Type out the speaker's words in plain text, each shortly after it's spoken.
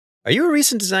Are you a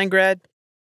recent design grad?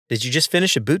 Did you just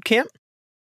finish a boot camp?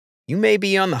 You may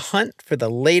be on the hunt for the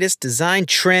latest design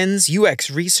trends,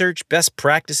 UX research, best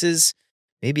practices,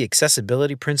 maybe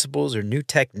accessibility principles or new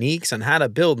techniques on how to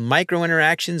build micro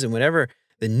interactions and whatever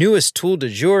the newest tool du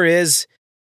jour is.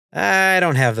 I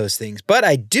don't have those things, but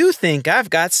I do think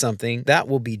I've got something that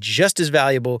will be just as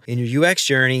valuable in your UX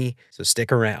journey, so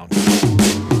stick around.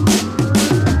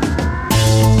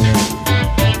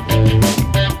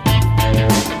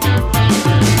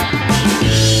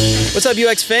 What's up,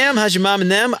 UX fam? How's your mom and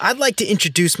them? I'd like to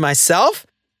introduce myself.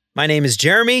 My name is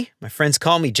Jeremy. My friends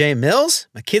call me Jay Mills.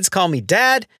 My kids call me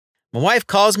Dad. My wife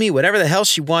calls me whatever the hell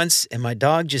she wants, and my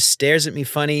dog just stares at me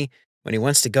funny when he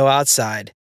wants to go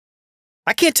outside.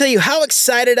 I can't tell you how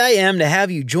excited I am to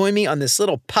have you join me on this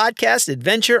little podcast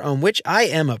adventure on which I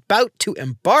am about to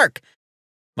embark.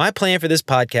 My plan for this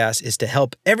podcast is to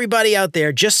help everybody out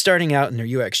there just starting out in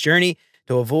their UX journey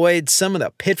to avoid some of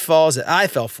the pitfalls that I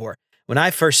fell for when I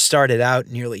first started out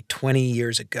nearly 20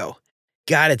 years ago.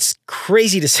 God, it's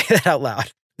crazy to say that out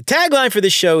loud. The tagline for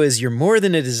this show is, "You're more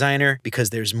than a designer because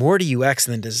there's more to UX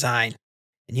than design."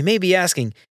 And you may be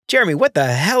asking, Jeremy, what the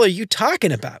hell are you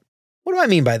talking about? What do I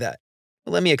mean by that?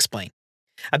 Well, let me explain.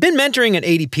 I've been mentoring an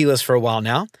ADP list for a while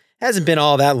now. Hasn't been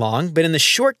all that long, but in the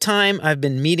short time I've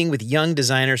been meeting with young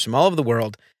designers from all over the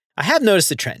world, I have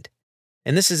noticed a trend.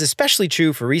 And this is especially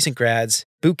true for recent grads,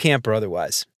 boot camp or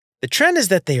otherwise. The trend is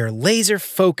that they are laser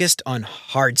focused on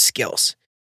hard skills.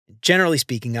 Generally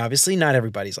speaking, obviously, not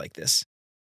everybody's like this.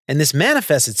 And this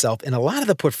manifests itself in a lot of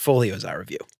the portfolios I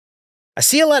review. I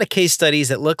see a lot of case studies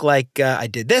that look like I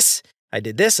did this, I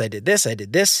did this, I did this, I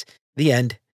did this, the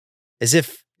end. As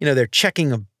if, they're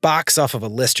checking a box off of a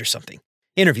list or something.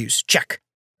 Interviews, check.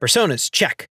 Personas,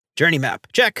 check. Journey map,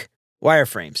 check.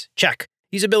 Wireframes, check.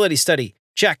 Usability study,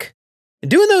 check. And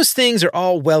doing those things are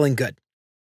all well and good.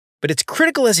 But it's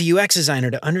critical as a UX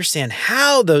designer to understand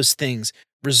how those things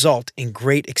result in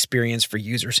great experience for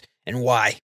users and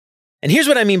why. And here's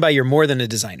what I mean by you're more than a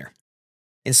designer.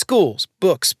 In schools,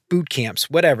 books, boot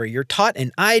camps, whatever, you're taught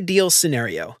an ideal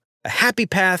scenario, a happy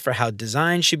path for how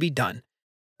design should be done,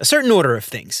 a certain order of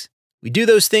things. We do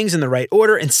those things in the right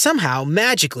order and somehow,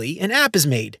 magically, an app is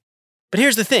made. But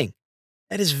here's the thing.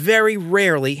 That is very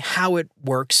rarely how it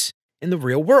works in the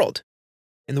real world.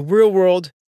 In the real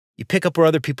world, you pick up where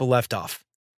other people left off,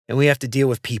 and we have to deal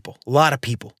with people, a lot of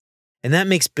people. And that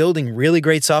makes building really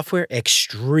great software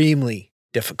extremely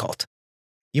difficult.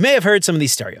 You may have heard some of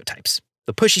these stereotypes.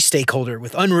 The pushy stakeholder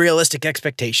with unrealistic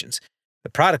expectations.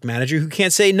 The product manager who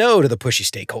can't say no to the pushy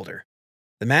stakeholder.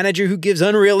 The manager who gives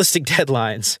unrealistic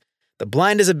deadlines. The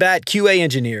blind as a bat QA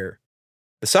engineer.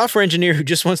 The software engineer who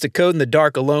just wants to code in the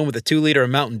dark alone with a 2-liter of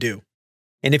Mountain Dew.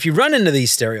 And if you run into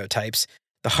these stereotypes,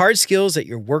 the hard skills that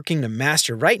you're working to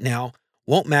master right now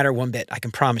won't matter one bit, I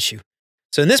can promise you.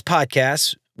 So in this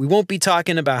podcast, we won't be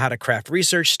talking about how to craft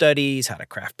research studies, how to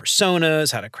craft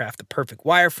personas, how to craft the perfect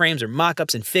wireframes or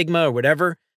mockups in Figma or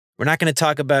whatever. We're not going to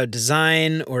talk about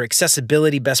design or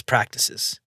accessibility best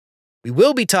practices. We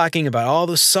will be talking about all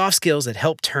those soft skills that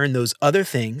help turn those other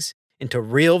things into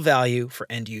real value for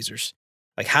end users,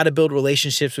 like how to build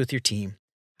relationships with your team,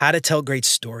 how to tell great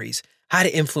stories, how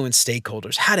to influence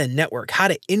stakeholders, how to network, how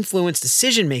to influence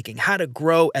decision-making, how to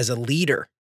grow as a leader.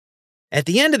 At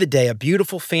the end of the day, a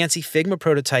beautiful, fancy Figma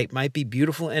prototype might be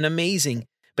beautiful and amazing,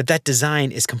 but that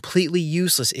design is completely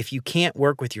useless if you can't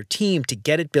work with your team to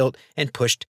get it built and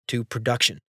pushed to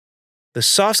production. The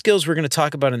soft skills we're going to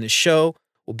talk about in this show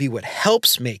will be what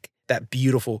helps make that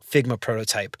beautiful Figma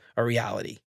prototype a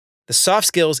reality. The soft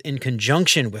skills in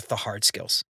conjunction with the hard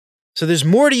skills. So there's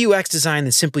more to UX design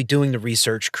than simply doing the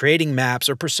research, creating maps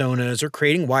or personas or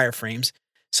creating wireframes.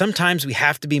 Sometimes we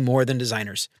have to be more than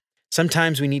designers.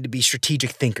 Sometimes we need to be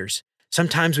strategic thinkers.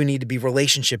 Sometimes we need to be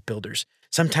relationship builders.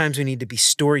 Sometimes we need to be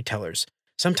storytellers.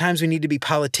 Sometimes we need to be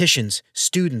politicians,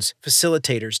 students,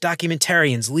 facilitators,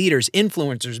 documentarians, leaders,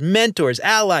 influencers, mentors,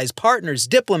 allies, partners,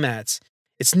 diplomats.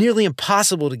 It's nearly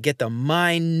impossible to get the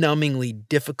mind-numbingly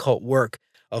difficult work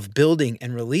of building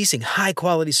and releasing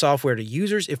high-quality software to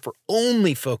users if we're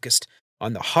only focused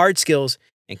on the hard skills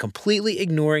and completely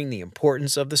ignoring the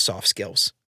importance of the soft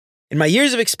skills. In my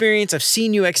years of experience, I've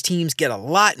seen UX teams get a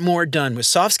lot more done with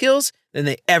soft skills than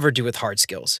they ever do with hard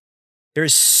skills. There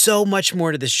is so much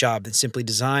more to this job than simply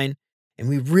design, and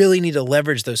we really need to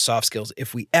leverage those soft skills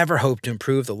if we ever hope to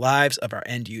improve the lives of our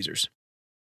end users.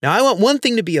 Now, I want one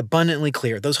thing to be abundantly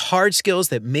clear. Those hard skills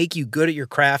that make you good at your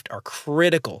craft are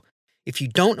critical. If you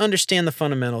don't understand the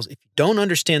fundamentals, if you don't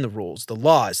understand the rules, the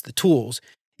laws, the tools,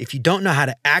 if you don't know how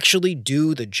to actually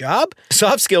do the job,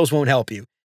 soft skills won't help you.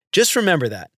 Just remember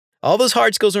that. All those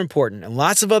hard skills are important, and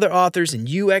lots of other authors and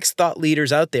UX thought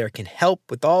leaders out there can help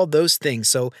with all those things.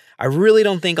 So I really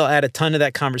don't think I'll add a ton to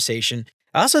that conversation.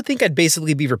 I also think I'd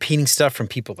basically be repeating stuff from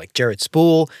people like Jared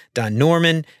Spool, Don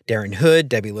Norman, Darren Hood,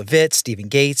 Debbie Levitt, Stephen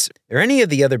Gates, or any of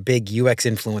the other big UX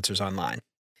influencers online.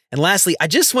 And lastly, I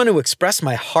just want to express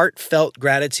my heartfelt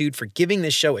gratitude for giving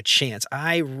this show a chance.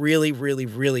 I really, really,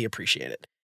 really appreciate it.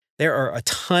 There are a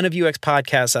ton of UX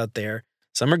podcasts out there.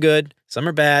 Some are good, some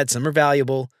are bad, some are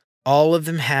valuable. All of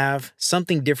them have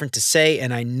something different to say,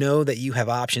 and I know that you have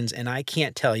options, and I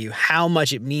can't tell you how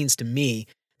much it means to me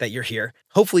that you're here,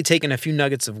 hopefully taking a few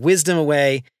nuggets of wisdom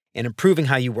away and improving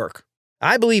how you work.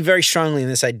 I believe very strongly in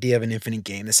this idea of an infinite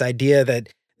game, this idea that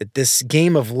this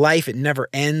game of life, it never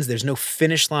ends. There's no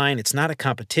finish line. It's not a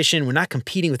competition. We're not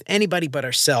competing with anybody but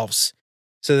ourselves.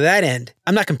 So to that end,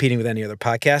 I'm not competing with any other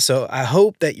podcast, so I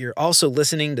hope that you're also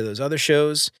listening to those other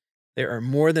shows. There are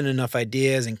more than enough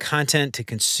ideas and content to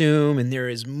consume, and there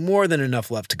is more than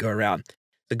enough left to go around.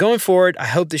 So going forward, I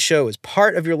hope this show is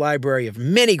part of your library of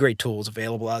many great tools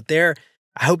available out there.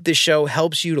 I hope this show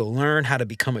helps you to learn how to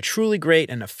become a truly great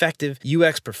and effective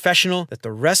UX professional that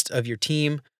the rest of your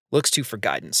team looks to for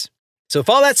guidance. So if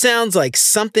all that sounds like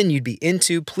something you'd be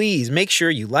into, please make sure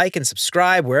you like and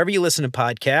subscribe wherever you listen to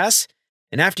podcasts.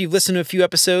 And after you've listened to a few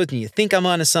episodes and you think I'm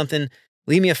onto something,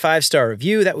 leave me a 5-star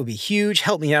review. That would be huge.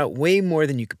 Help me out way more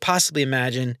than you could possibly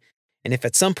imagine. And if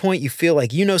at some point you feel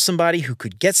like you know somebody who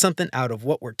could get something out of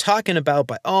what we're talking about,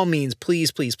 by all means,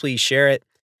 please, please, please share it.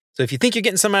 So if you think you're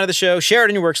getting something out of the show, share it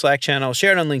in your work Slack channel,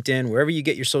 share it on LinkedIn, wherever you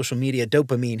get your social media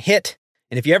dopamine hit.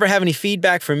 And if you ever have any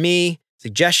feedback from me,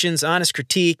 suggestions, honest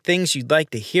critique, things you'd like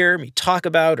to hear me talk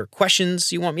about, or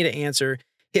questions you want me to answer,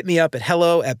 hit me up at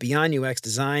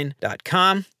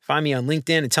hello@beyonduxdesign.com. Find me on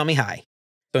LinkedIn and tell me hi.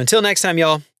 So until next time,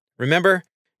 y'all, remember,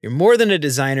 you're more than a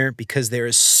designer because there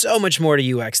is so much more to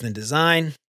UX than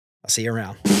design. I'll see you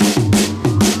around.